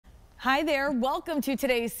Hi there. Welcome to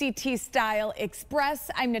today's CT Style Express.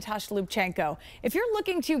 I'm Natasha Lubchenko. If you're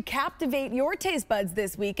looking to captivate your taste buds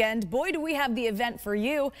this weekend, boy, do we have the event for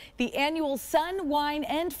you. The annual Sun, Wine,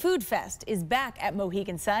 and Food Fest is back at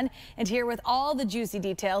Mohegan Sun. And here with all the juicy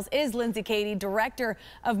details is Lindsay Cady, Director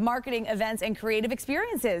of Marketing, Events, and Creative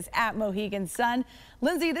Experiences at Mohegan Sun.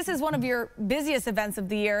 Lindsay, this is one of your busiest events of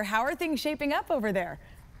the year. How are things shaping up over there?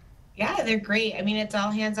 Yeah, they're great. I mean, it's all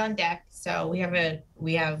hands on deck. So we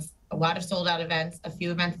have a lot of sold out events, a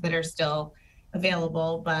few events that are still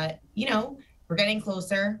available, but we're getting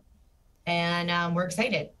closer and we're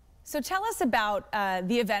excited. So tell us about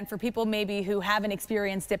the event for people maybe who haven't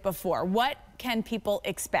experienced it before. What can people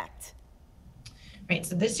expect? Right.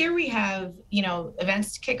 So this year we have,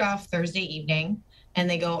 events kick off Thursday evening and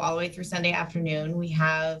they go all the way through Sunday afternoon. We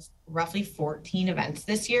have roughly 14 events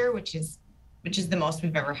this year, which is the most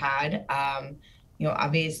we've ever had.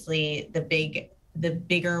 Obviously the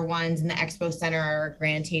bigger ones in the Expo Center are our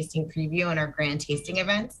Grand Tasting Preview and our Grand Tasting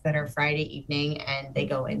events that are Friday evening and they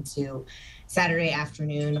go into Saturday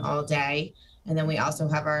afternoon all day. And then we also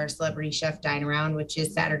have our Celebrity Chef Dine Around, which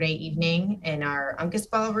is Saturday evening in our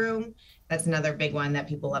Uncas Ballroom. That's another big one that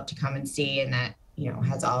people love to come and see, and that,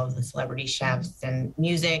 has all of the celebrity chefs and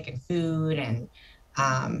music and food and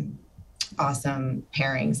awesome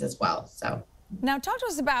pairings as well. So. Now talk to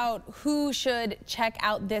us about who should check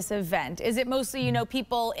out this event. Is it mostly,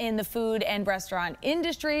 people in the food and restaurant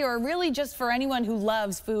industry, or really just for anyone who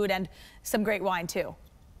loves food and some great wine too?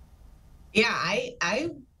 Yeah,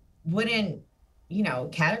 I wouldn't,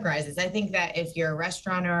 categorize this. I think that if you're a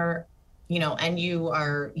restaurateur, and you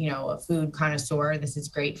are, a food connoisseur, this is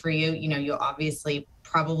great for you. You'll obviously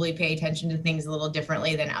probably pay attention to things a little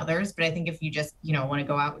differently than others. But I think if you just, want to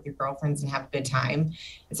go out with your girlfriends and have a good time,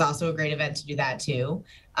 it's also a great event to do that too.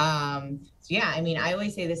 So yeah, I mean, I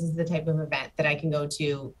always say this is the type of event that I can go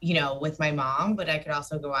to, with my mom, but I could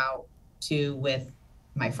also go out to with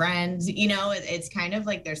my friends. It's kind of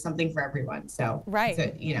like there's something for everyone. So, right.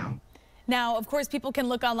 So, Now, of course, people can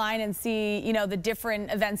look online and see, the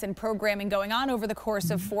different events and programming going on over the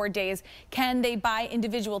course of 4 days. Can they buy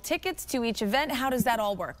individual tickets to each event? How does that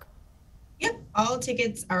all work? Yep, all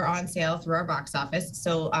tickets are on sale through our box office.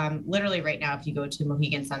 So literally right now, if you go to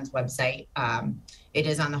Mohegan Sun's website, it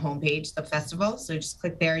is on the homepage, the festival. So just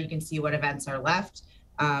click there. You can see what events are left.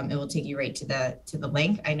 It will take you right to the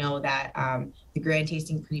link. I know that the Grand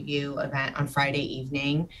Tasting Preview event on Friday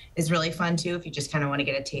evening is really fun too, if you just kind of want to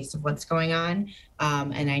get a taste of what's going on.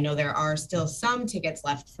 And I know there are still some tickets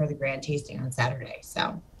left for the Grand Tasting on Saturday.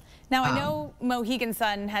 So. Now, I know Mohegan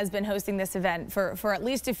Sun has been hosting this event for at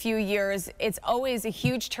least a few years. It's always a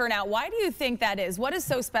huge turnout. Why do you think that is? What is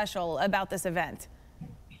so special about this event?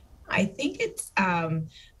 I think it's,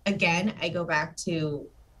 again, I go back to,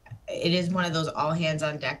 it is one of those all hands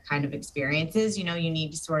on deck kind of experiences. You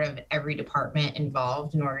need sort of every department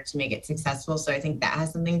involved in order to make it successful. So I think that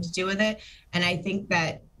has something to do with it. And I think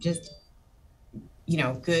that just,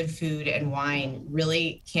 good food and wine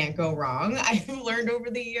really can't go wrong. I've learned over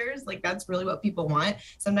the years, like that's really what people want.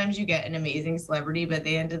 Sometimes you get an amazing celebrity, but at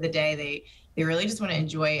the end of the day, they really just want to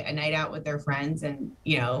enjoy a night out with their friends and,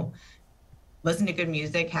 listen to good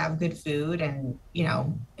music, have good food, and,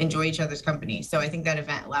 enjoy each other's company. So I think that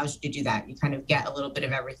event allows you to do that. You kind of get a little bit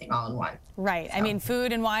of everything all in one. Right. So. I mean,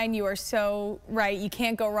 food and wine, you are so right. You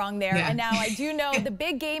can't go wrong there. Yeah. And now I do know the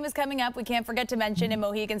big game is coming up. We can't forget to mention, and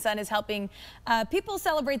Mohegan Sun is helping people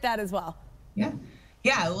celebrate that as well. Yeah.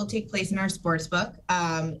 Yeah, it will take place in our sports book.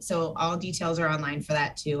 So all details are online for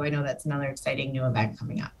that too. I know that's another exciting new event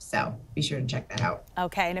coming up. So be sure to check that out.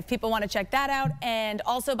 Okay, and if people want to check that out and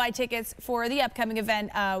also buy tickets for the upcoming event,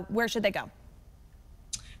 where should they go?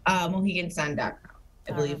 Mohegansun.com,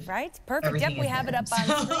 I believe. All right, perfect. Yep, we have it up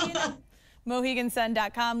on screen.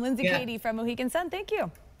 Mohegansun.com. Lindsay Cady from Mohegan Sun, thank you.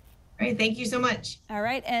 All right, thank you so much. All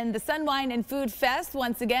right, and the Sun, Wine, and Food Fest,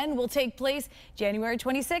 once again, will take place January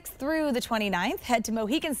 26th through the 29th. Head to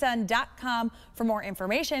Mohegansun.com for more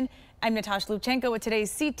information. I'm Natasha Lubchenko with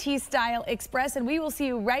today's CT Style Express, and we will see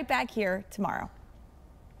you right back here tomorrow.